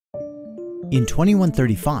In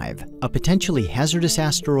 2135, a potentially hazardous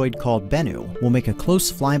asteroid called Bennu will make a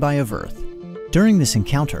close flyby of Earth. During this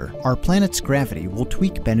encounter, our planet's gravity will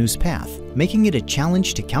tweak Bennu's path, making it a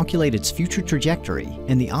challenge to calculate its future trajectory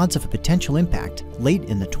and the odds of a potential impact late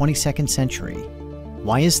in the 22nd century.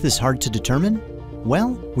 Why is this hard to determine? Well,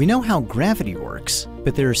 we know how gravity works,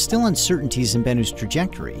 but there are still uncertainties in Bennu's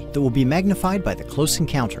trajectory that will be magnified by the close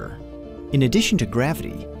encounter. In addition to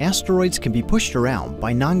gravity, asteroids can be pushed around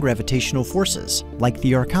by non-gravitational forces, like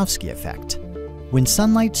the Yarkovsky effect. When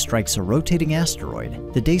sunlight strikes a rotating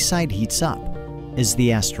asteroid, the day side heats up. As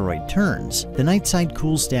the asteroid turns, the night side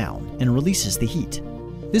cools down and releases the heat.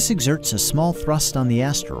 This exerts a small thrust on the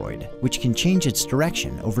asteroid, which can change its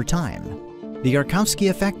direction over time. The Yarkovsky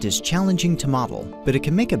effect is challenging to model, but it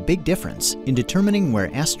can make a big difference in determining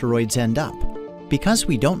where asteroids end up. Because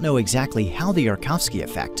we don't know exactly how the Yarkovsky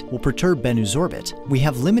effect will perturb Bennu's orbit, we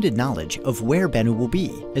have limited knowledge of where Bennu will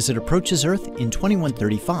be as it approaches Earth in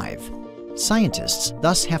 2135. Scientists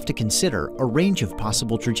thus have to consider a range of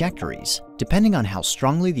possible trajectories, depending on how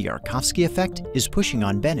strongly the Yarkovsky effect is pushing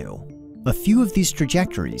on Bennu. A few of these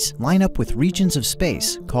trajectories line up with regions of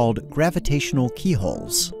space called gravitational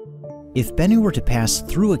keyholes. If Bennu were to pass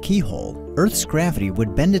through a keyhole, Earth's gravity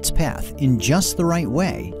would bend its path in just the right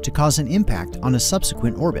way to cause an impact on a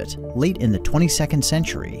subsequent orbit late in the 22nd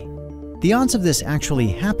century. The odds of this actually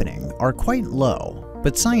happening are quite low,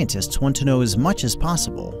 but scientists want to know as much as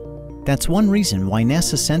possible. That's one reason why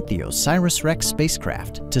NASA sent the OSIRIS-REx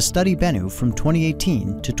spacecraft to study Bennu from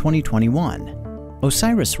 2018 to 2021.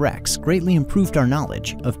 OSIRIS-REx greatly improved our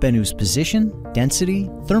knowledge of Bennu's position, density,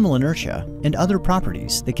 thermal inertia, and other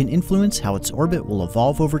properties that can influence how its orbit will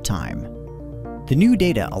evolve over time. The new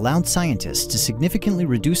data allowed scientists to significantly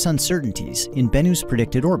reduce uncertainties in Bennu's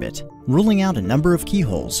predicted orbit, ruling out a number of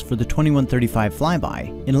keyholes for the 2135 flyby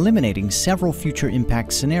and eliminating several future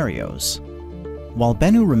impact scenarios. While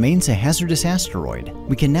Bennu remains a hazardous asteroid,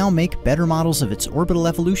 we can now make better models of its orbital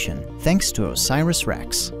evolution thanks to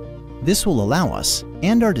OSIRIS-REx. This will allow us,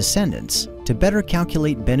 and our descendants, to better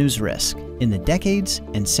calculate Bennu's risk in the decades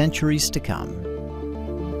and centuries to come.